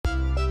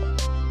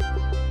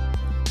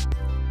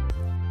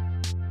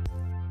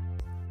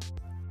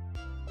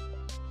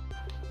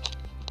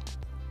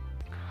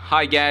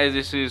Hi guys,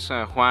 this is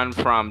Juan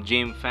from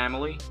Gym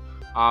Family.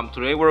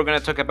 Today we're gonna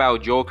talk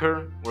about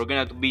Joker. We're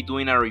gonna be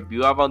doing a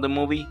review about the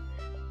movie.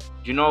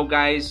 You know,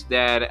 guys,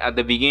 that at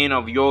the beginning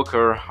of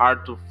Joker,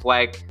 Arthur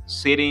Fleck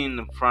sitting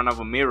in front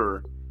of a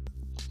mirror.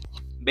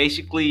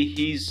 Basically,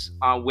 he's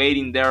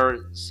waiting there,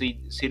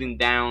 sitting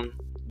down.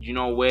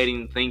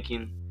 Waiting,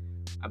 thinking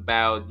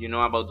about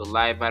about the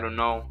life. I don't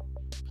know.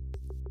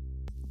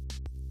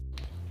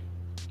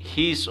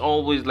 He's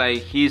always like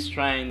he's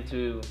trying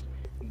to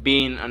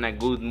be in a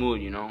good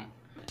mood.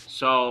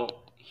 So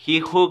he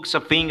hooks a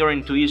finger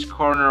into each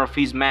corner of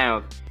his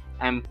mouth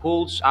and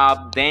pulls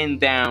up then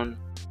down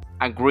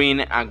a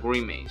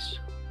grimace.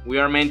 We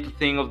are meant to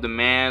think of the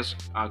mask,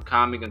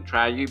 comic and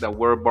tragic that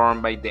were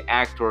born by the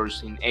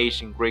actors in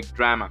ancient Greek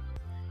drama.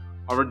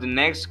 Over the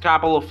next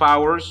couple of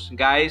hours,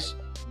 guys,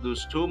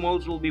 those two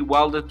modes will be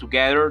welded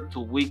together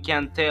till we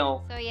can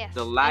tell So yes,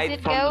 the as light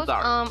it from the goes,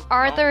 dark.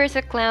 Arthur is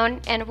a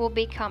clown and will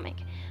be comic,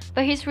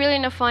 but he's really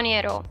not funny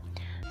at all.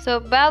 So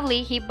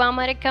badly, he bombed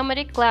at a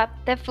comedy club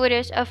that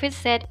footage of his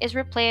set is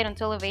replayed on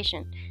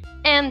television,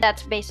 and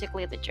that's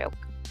basically the joke.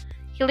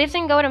 He lives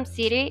in Gotham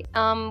City,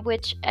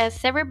 which, as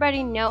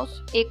everybody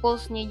knows,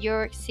 equals New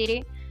York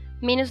City,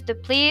 minus the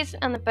police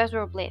and the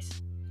password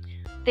bliss.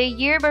 The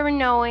year very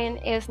known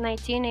is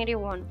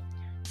 1981,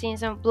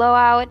 since on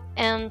Blowout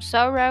and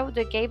Sorrow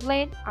the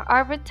Gayblade are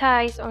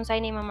advertised on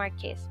Cinema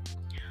Marquez.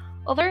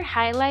 Other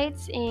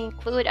highlights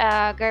include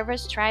a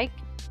garbage strike,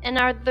 and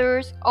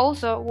Arthur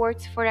also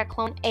works for a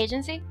clone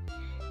agency,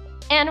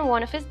 and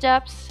one of his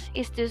jobs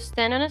is to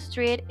stand on a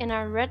street in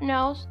a red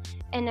nose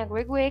and a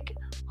Greek wig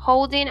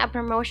holding a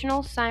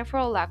promotional sign for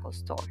a local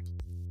store.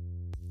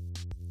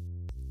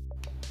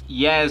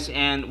 Yes,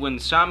 and when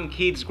some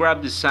kids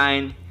grab the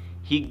sign,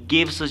 he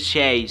gives a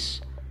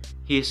chase.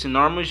 His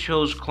enormous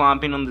shoes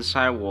clumping on the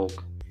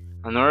sidewalk.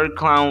 Another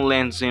clown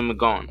lends him a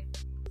gun,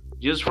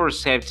 just for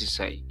safety's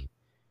sake.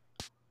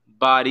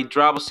 But it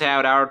drops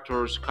out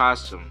Arthur's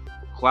costume,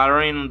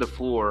 clattering on the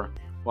floor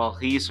while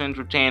he's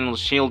entertaining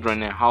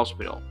children in a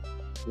hospital.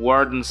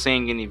 Warden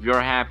singing if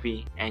you're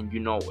happy and you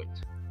know it.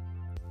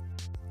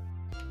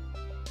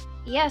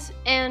 Yes,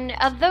 and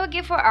a though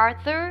gift for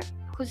Arthur,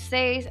 who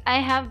says, I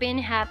have been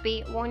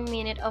happy 1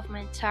 minute of my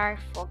entire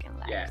fucking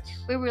life. Yes.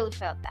 We really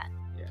felt that.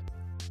 Yeah.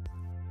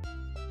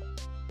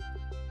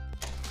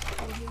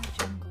 Audio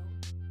Jungle.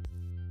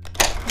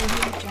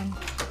 Audio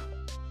Jungle.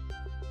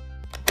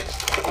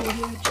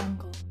 Audio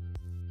Jungle.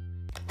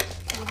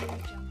 Audio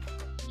Jungle.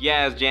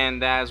 Yes, Jan,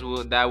 that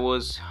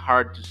was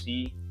hard to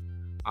see.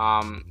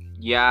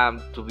 Yeah,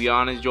 to be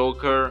honest,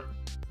 Joker.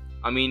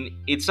 I mean,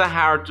 it's a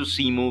hard to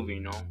see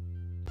movie.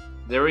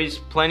 There is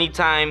plenty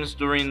times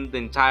during the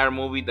entire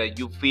movie that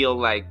you feel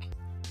like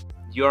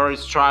you're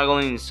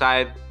struggling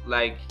inside,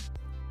 like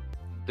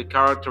the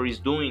character is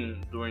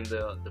doing during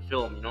the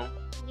film.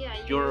 Yeah,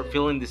 You're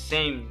feeling the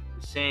same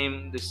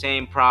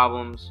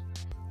problems,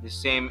 the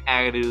same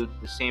attitude,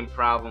 the same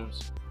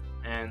problems,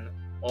 and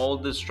all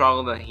the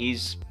struggle that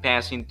he's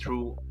passing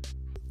through,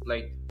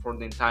 like for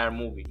the entire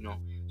movie.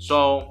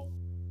 So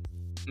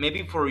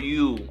maybe for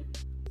you,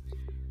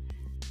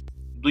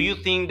 do you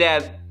think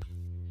that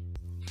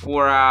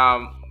for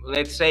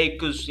let's say,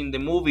 because in the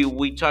movie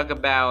we talk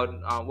about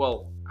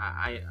well,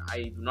 I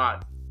do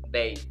not,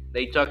 they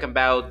talk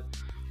about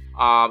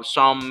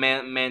some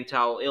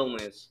mental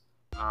illness,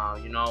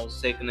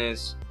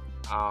 sickness,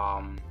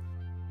 um,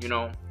 you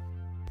know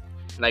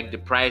like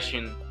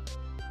depression,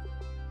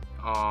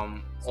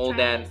 all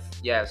that. Stress.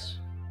 Yes.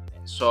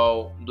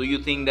 So do you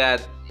think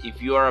that if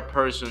you are a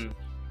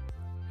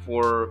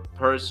for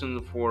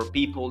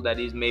people that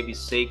is maybe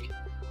sick,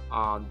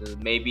 that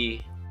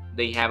maybe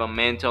they have a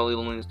mental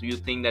illness, do you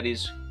think that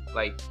is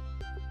like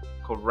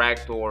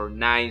correct or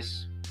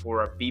nice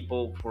for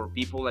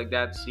people like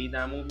that see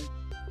that movie?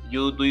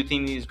 Do you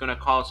think it's gonna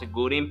cause a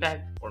good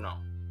impact or no?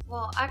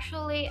 Well,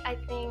 actually, I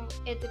think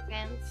it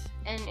depends,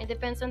 and it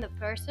depends on the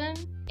person.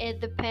 It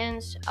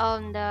depends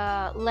on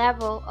the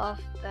level of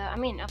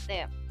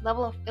the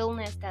level of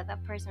illness that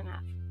that person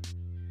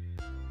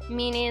have.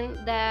 Meaning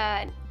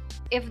that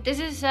if this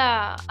is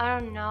I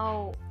don't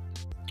know,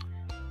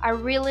 a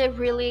really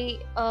really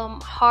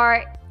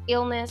hard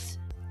illness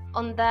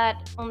on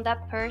that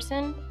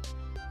person,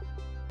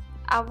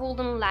 I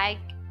wouldn't like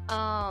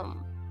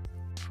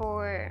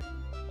for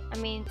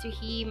to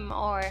him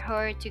or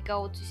her to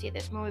go to see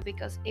this movie,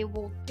 because it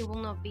will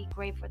not be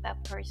great for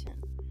that person,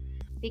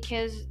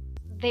 because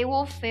they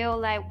will feel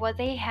like what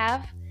they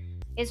have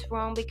is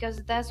wrong,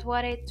 because that's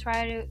what I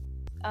try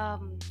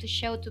to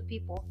show to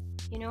people,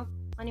 you know,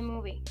 on a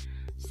movie.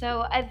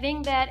 So I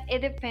think that it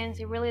depends.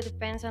 It really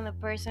depends on the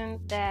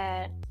person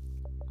that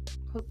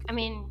who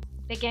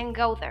they can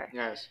go there.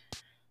 Yes.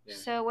 Yeah.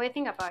 So what do you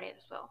think about it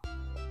as well?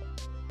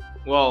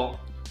 Well,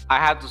 I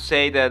have to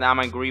say that I'm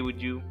agree with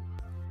you.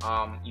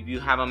 If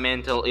you have a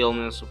mental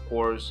illness, of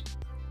course,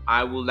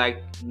 I would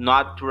like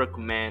not to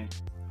recommend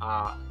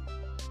uh,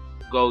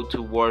 go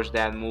to watch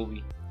that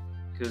movie,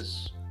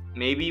 because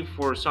maybe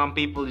for some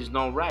people it's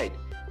not right.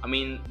 I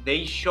mean,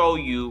 they show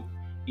you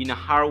in a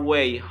hard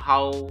way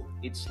how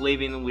it's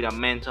living with a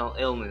mental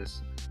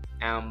illness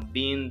and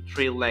being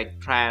treated like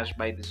trash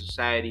by the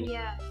society.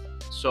 Yeah.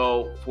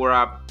 So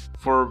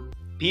for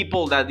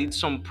people that did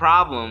some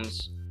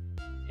problems,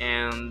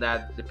 and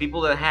that the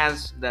people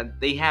that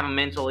they have a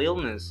mental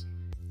illness,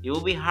 it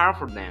will be hard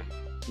for them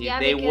if Yeah,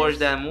 they watch because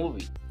that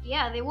movie,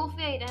 yeah, they will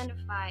feel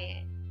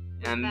identified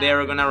with and that.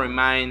 they're gonna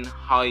remind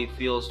how it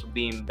feels to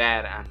being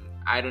bad.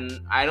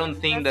 And I don't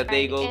think That's that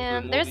they right. go to the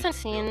And there's movies a to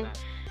feel scene bad.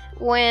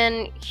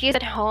 when he's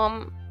at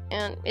home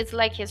and it's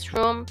like his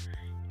room,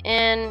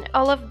 and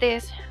all of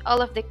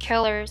the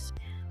colors,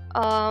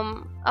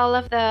 all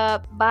of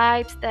the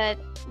vibes that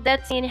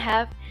that scene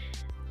have,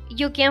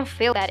 you can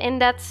feel that,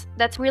 and that's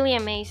really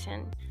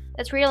amazing.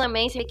 That's really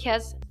amazing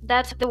because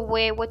that's the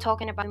way we're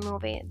talking about the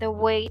movie, the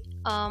way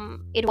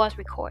it was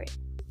recorded.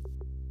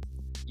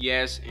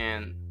 Yes,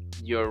 and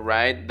you're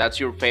right, that's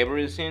your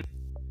favorite scene.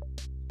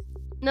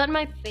 Not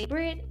my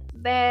favorite,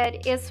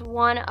 but it's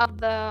one of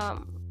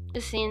the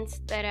scenes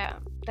that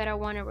I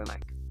want to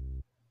remark.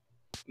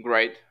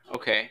 Great.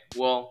 Okay.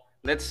 Well,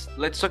 let's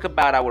talk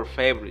about our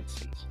favorite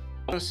scenes.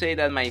 I won't say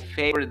that my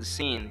favorite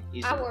scene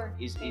Our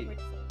is favorite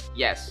scene.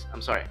 yes.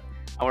 I'm sorry.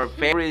 Our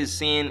favorite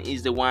scene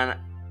is the one.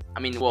 I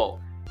mean, well,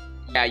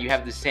 yeah, you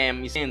have the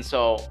same scene,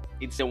 so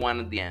it's the one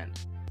at the end.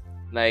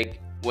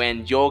 Like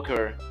when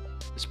Joker.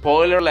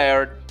 Spoiler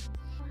alert.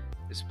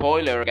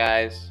 Spoiler,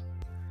 guys.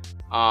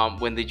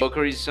 When the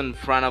Joker is in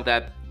front of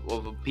that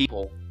of the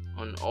people,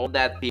 on all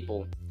that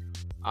people,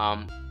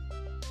 um,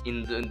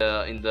 in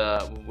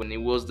the when it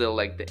was the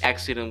like the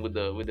accident with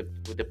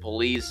the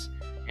police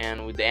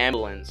and with the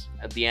ambulance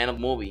at the end of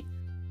the movie,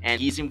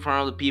 and he's in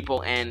front of the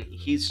people and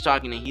he's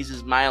talking and he's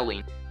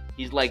smiling.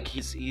 He's like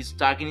he's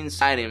talking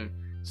inside him,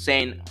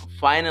 saying,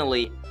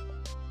 "Finally,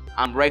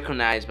 I'm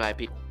recognized by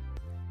people.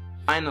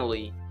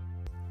 Finally,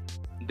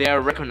 they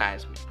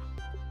recognize me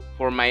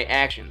for my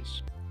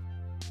actions.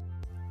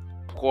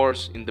 Of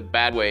course, in the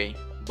bad way,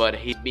 but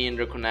he's being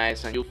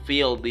recognized, and you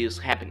feel this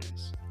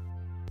happiness."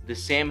 The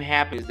same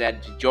happiness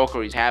that the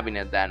Joker is having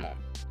at that moment.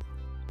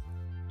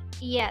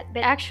 Yeah,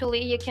 but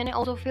actually, you can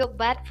also feel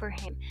bad for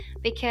him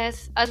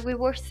because, as we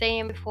were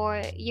saying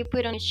before, you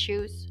put on his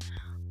shoes,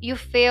 you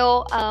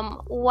feel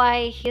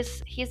why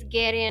he's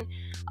getting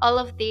all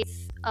of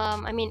this.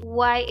 I mean,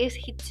 why is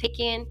he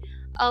taking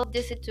all of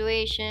this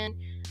situation?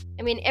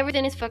 I mean,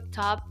 everything is fucked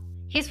up.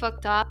 He's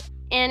fucked up,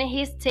 and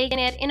he's taking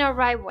it in a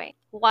right way.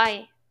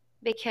 Why?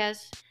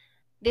 Because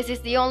this is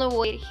the only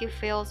way he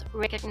feels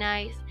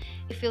recognized,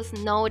 he feels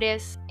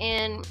noticed,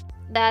 and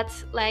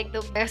that's like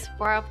the best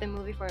part of the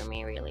movie for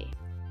me, really.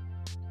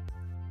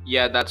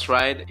 Yeah, that's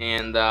right.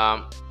 And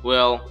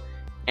well,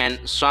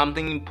 and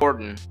something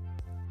important,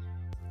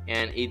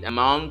 and it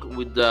among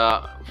with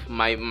the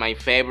my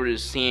favorite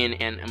scene,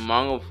 and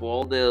among of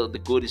all the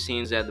good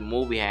scenes that the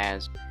movie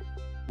has,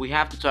 we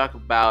have to talk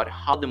about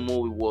how the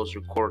movie was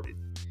recorded.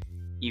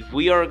 If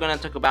we are gonna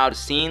talk about the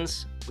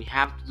scenes, we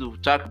have to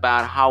talk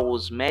about how it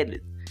was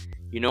made.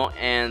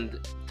 And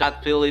Todd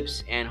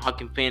Phillips and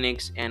Joaquin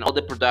Phoenix and all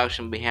the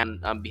production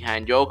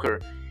behind Joker,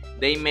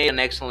 they made an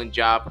excellent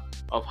job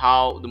of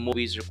how the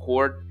movie is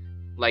recorded,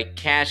 like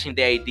catching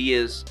the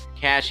ideas,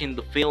 catching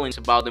the feelings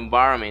about the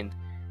environment,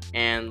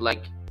 and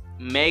like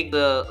make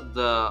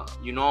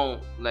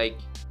like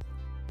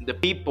the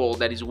people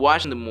that is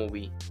watching the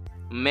movie,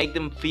 make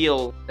them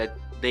feel that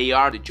they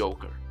are the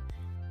Joker,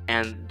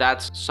 and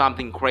that's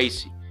something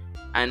crazy.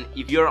 And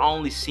if you're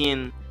only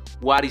seeing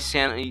what is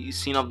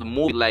seen of the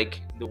movie,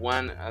 like the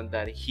one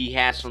that he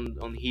has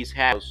on his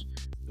house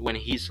when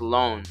he's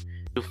alone,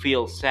 you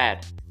feel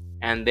sad,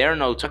 and they're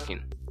not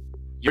talking.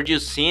 You're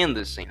just seeing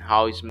the scene,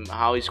 how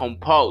it's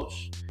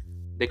composed,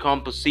 the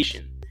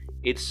composition.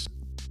 It's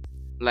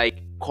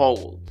like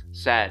cold,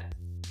 sad.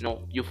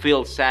 You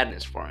feel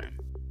sadness for him.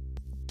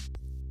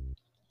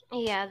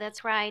 Yeah,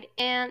 that's right.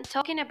 And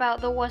talking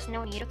about there was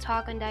no need to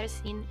talk on that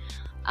scene,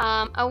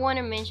 I want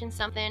to mention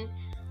something.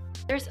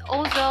 There's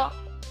also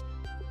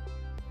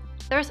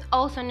there's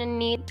also no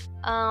need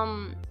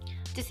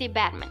to see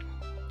Batman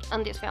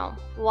on this film.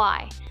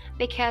 Why?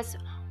 Because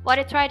what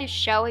I try to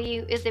show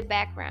you is the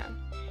background.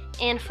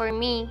 And for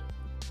me,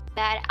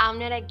 that I'm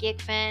not a geek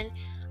fan,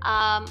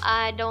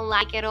 I don't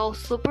like at all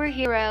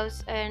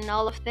superheroes and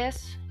all of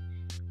this.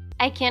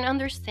 I can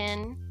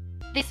understand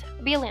this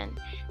villain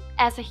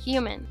as a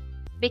human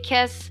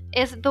because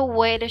it's the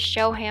way to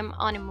show him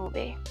on a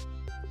movie.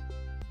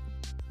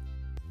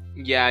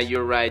 Yeah,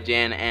 you're right,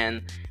 Jen,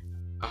 and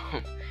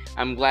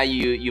I'm glad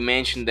you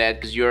mentioned that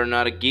because you're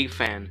not a geek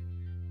fan.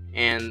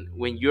 And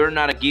when you're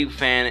not a geek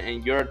fan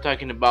and you're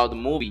talking about the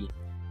movie,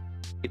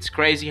 it's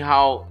crazy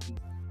how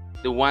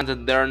the ones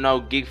that there are no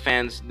geek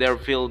fans, they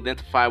feel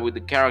identified with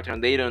the character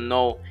and they don't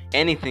know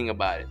anything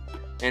about it.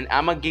 And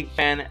I'm a geek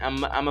fan.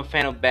 I'm a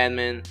fan of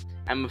Batman.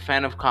 I'm a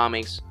fan of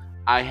comics.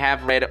 I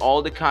have read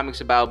all the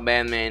comics about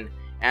Batman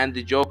and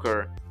the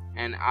Joker,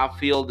 and I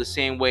feel the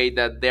same way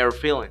that they're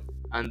feeling.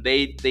 And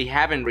they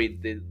haven't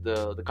read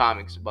the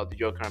comics about the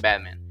Joker and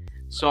Batman.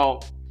 So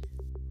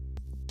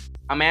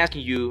I'm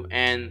asking you,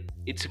 and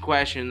it's a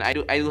question. I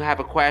do have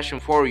a question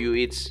for you.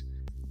 It's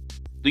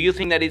Do you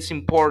think that it's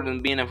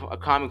important being a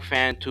comic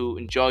fan to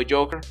enjoy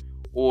Joker,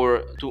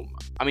 or to,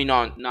 I mean,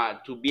 no,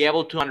 not to be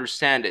able to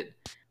understand it?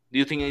 Do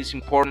you think it's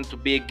important to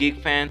be a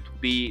geek fan, to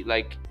be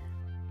like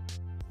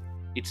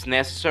it's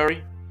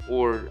necessary,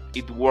 or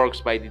it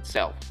works by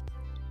itself?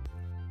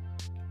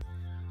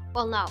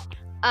 Well, no.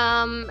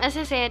 As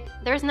I said,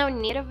 there's no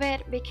need of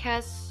it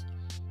because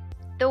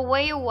the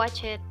way you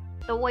watch it,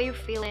 the way you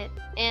feel it,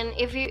 and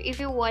if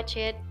you watch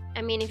it,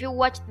 I mean, if you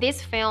watch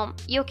this film,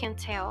 you can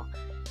tell.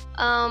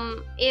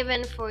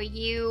 Even for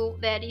you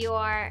that you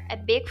are a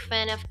big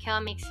fan of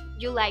comics,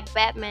 you like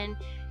Batman,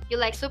 you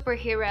like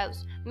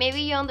superheroes,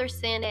 maybe you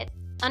understand it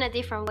on a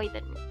different way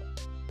than me.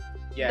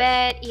 Yes.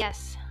 But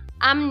yes,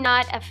 I'm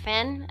not a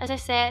fan, as I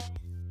said,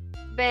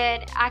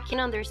 but I can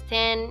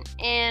understand,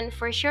 and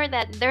for sure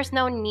that there's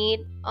no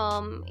need.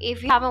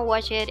 If you haven't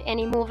watched it,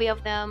 any movie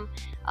of them,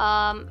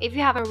 if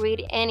you haven't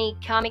read any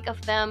comic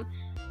of them,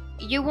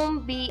 you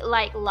won't be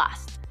like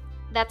lost.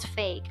 That's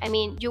fake. I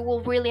mean, you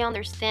will really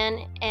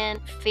understand and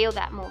feel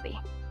that movie.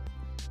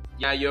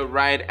 Yeah, you're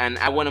right, and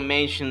I want to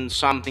mention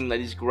something that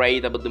is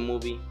great about the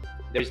movie.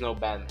 There is no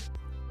Batman.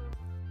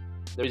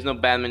 There is no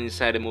Batman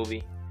inside the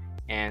movie,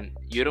 and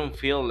you don't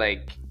feel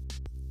like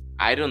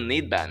I don't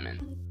need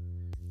Batman.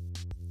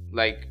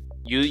 Like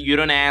you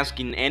don't ask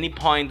in any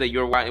point that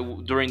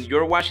during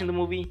you're watching the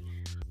movie.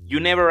 You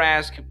never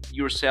ask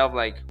yourself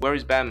like, where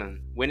is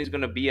Batman? When is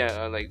gonna be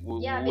Yeah,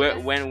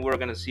 because when we're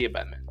gonna see a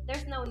Batman?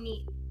 there's no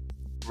need.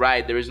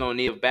 Right, there is no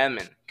need of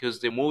Batman because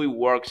the movie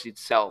works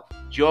itself.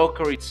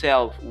 Joker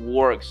itself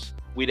works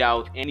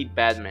without any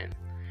Batman,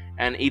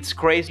 and it's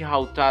crazy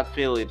how Todd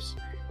Phillips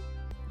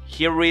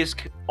he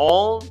risked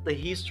all the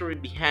history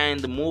behind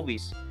the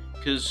movies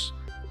because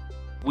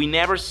we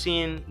never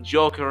seen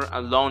Joker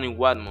alone in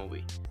one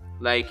movie.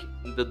 Like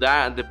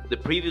the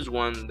previous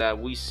one that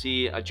we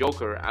see a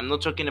Joker. I'm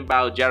not talking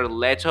about Jared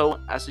Leto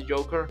as a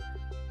Joker,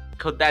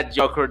 cause that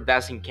Joker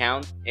doesn't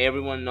count.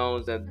 Everyone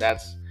knows that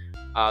that's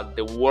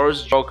the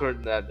worst Joker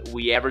that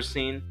we ever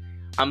seen.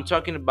 I'm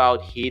talking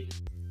about Heat,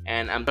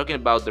 and I'm talking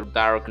about the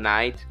Dark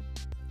Knight.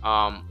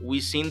 We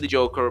seen the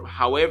Joker.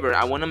 However,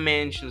 I want to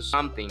mention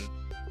something.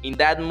 In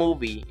that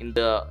movie, in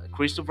the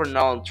Christopher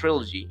Nolan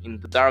trilogy, in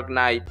the Dark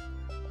Knight,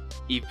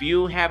 if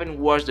you haven't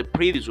watched the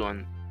previous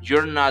one,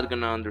 you're not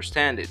gonna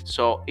understand it.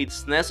 So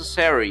it's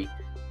necessary,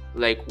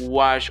 like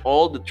watch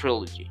all the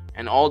trilogy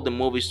and all the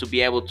movies to be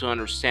able to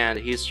understand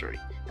the history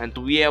and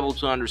to be able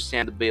to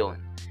understand the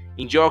villain.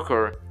 In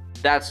Joker,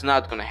 that's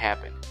not gonna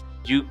happen.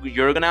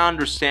 You're gonna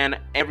understand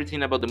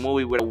everything about the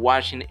movie without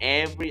watching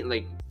every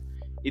like.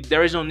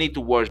 There is no need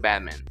to watch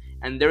Batman,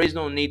 and there is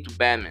no need to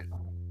Batman.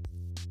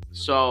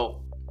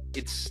 So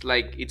it's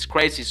like it's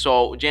crazy.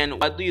 So Jen,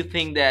 what do you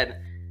think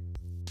that?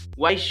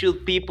 Why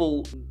should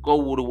people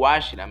go to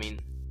watch it? I mean,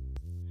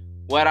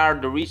 what are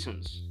the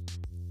reasons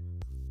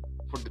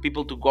for the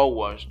people to go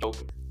watch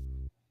Joker?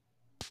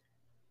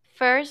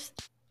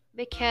 First,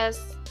 because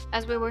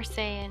as we were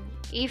saying,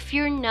 if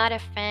you're not a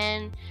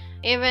fan,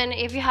 even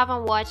if you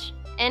haven't watched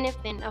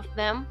anything of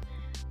them,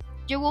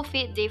 you will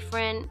feel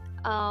different.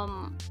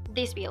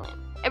 This villain.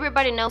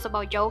 Everybody knows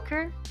about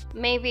Joker.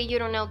 Maybe you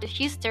don't know the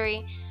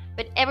history,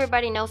 but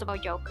everybody knows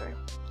about Joker.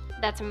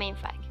 That's a main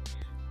fact.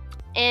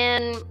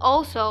 And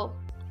also,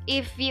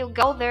 if you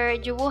go there,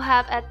 you will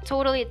have a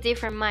totally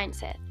different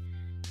mindset.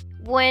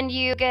 When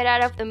you get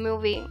out of the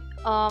movie,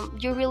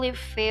 you really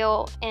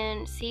feel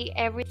and see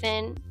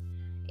everything.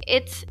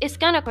 It's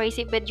kind of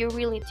crazy, but you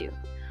really do.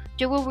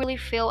 You will really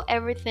feel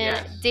everything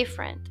Yes.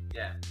 different.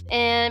 Yeah.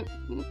 And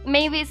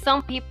maybe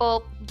some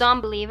people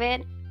don't believe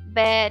it,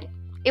 but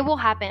it will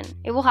happen.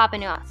 It will happen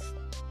to us.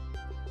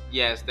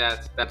 Yes,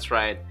 that's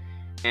right.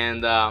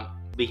 And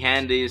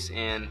behind this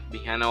and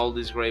behind all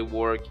this great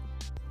work,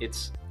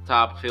 it's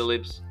Top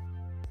Phillips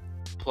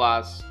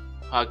plus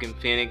Joaquin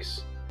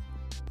Phoenix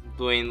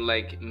doing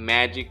like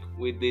magic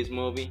with this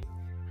movie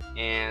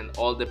and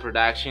all the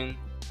production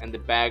and the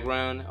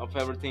background of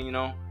everything.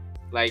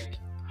 Like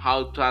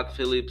how Todd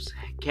Phillips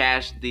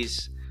cashed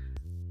these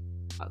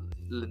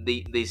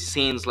the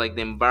scenes, like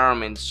the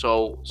environment,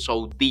 so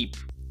deep,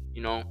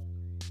 you know.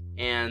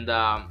 And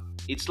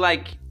it's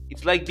like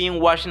being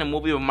watching a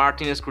movie of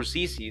Martin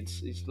Scorsese.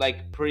 It's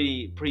like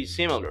pretty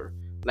similar.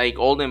 Like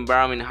all the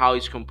environment, how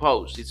it's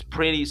composed, it's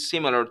pretty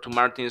similar to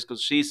Martin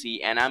Scorsese,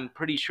 and I'm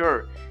pretty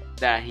sure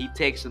that he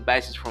takes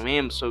advices from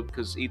him. So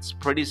because it's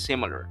pretty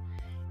similar,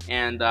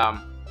 and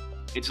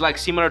it's like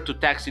similar to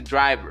Taxi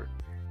Driver.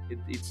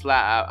 It's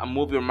like a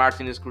movie of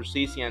Martin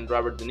Scorsese and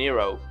Robert De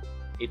Niro.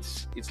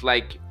 It's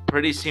like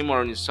pretty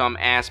similar in some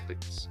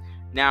aspects.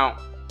 Now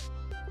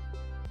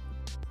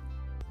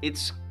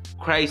it's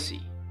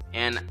crazy,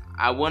 and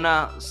I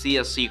wanna see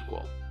a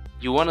sequel.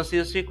 You wanna see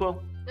a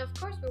sequel? Of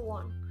course, we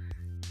won.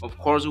 Of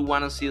course, we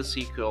wanna see a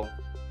sequel.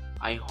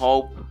 I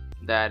hope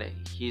that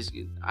he's.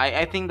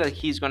 I think that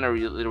he's gonna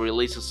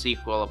release a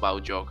sequel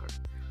about Joker.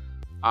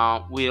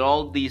 With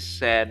all this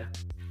said,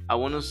 I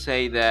wanna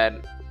say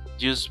that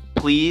just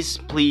please,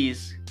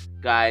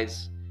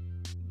 guys,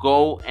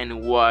 go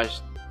and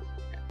watch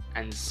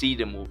and see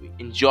the movie,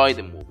 enjoy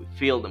the movie,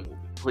 feel the movie,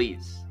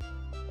 please.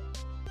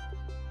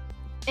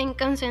 and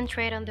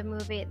concentrate on the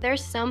movie.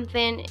 There's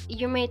something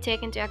you may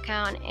take into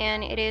account,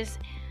 and it is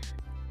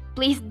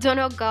please do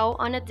not go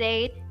on a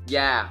date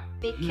Yeah.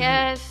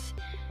 because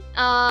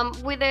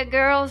with the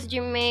girls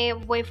you may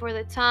wait for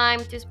the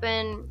time to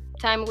spend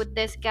time with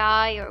this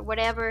guy or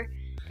whatever,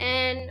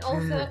 and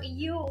also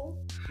you.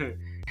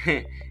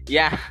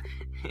 Yeah.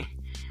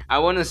 I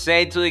want to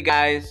say to the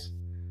guys,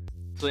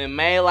 to the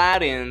male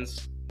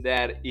audience,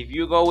 that if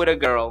you go with a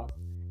girl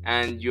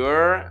and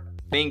you're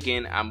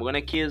thinking, I'm going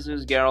to kiss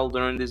this girl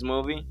during this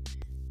movie,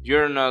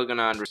 you're not going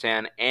to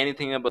understand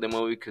anything about the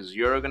movie because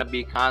you're going to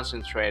be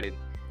concentrated,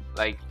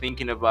 like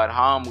thinking about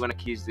how I'm going to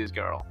kiss this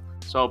girl.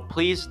 So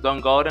please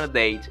don't go on a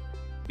date.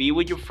 Be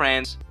with your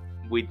friends,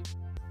 with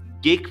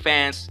geek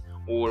fans,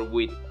 or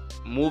with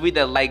movie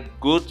that like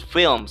good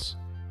films,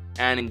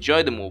 and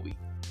enjoy the movie.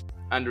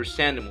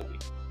 Understand the movie.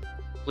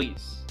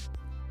 Please.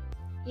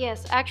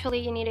 Yes, actually,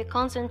 you need to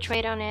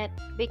concentrate on it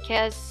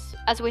because,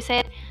 as we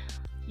said,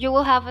 you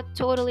will have a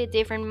totally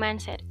different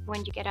mindset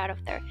when you get out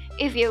of there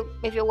if you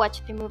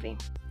watch the movie.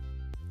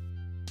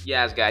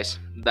 Yes, guys.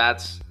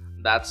 That's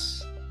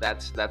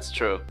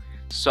true.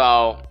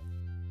 So,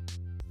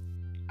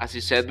 as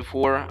you said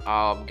before,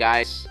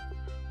 guys,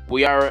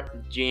 we are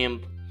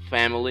Gym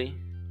family.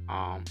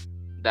 Um,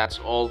 that's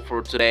all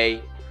for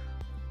today.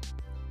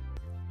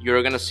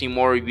 You're gonna see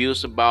more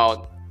reviews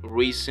about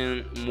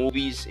recent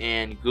movies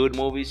and good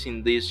movies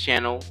in this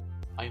channel.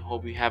 I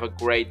hope you have a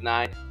great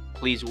night.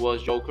 Please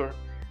watch Joker.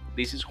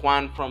 This is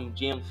Juan from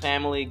Gym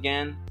Family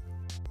again.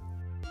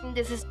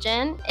 This is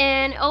Jen,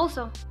 and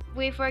also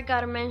we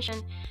forgot to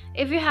mention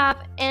if you have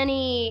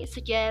any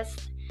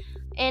suggest,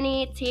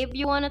 any tip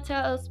you want to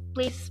tell us,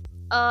 please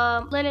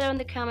let it in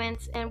the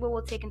comments, and we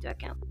will take into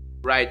account.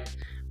 Right.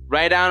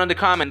 Write down in the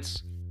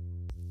comments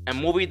a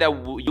movie that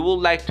you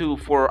would like to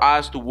for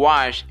us to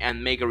watch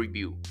and make a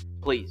review.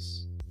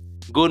 Please.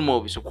 Good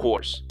movies, of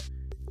course.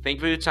 Thank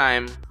you for your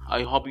time.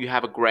 I hope you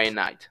have a great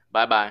night.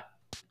 Bye bye.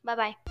 Bye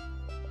bye.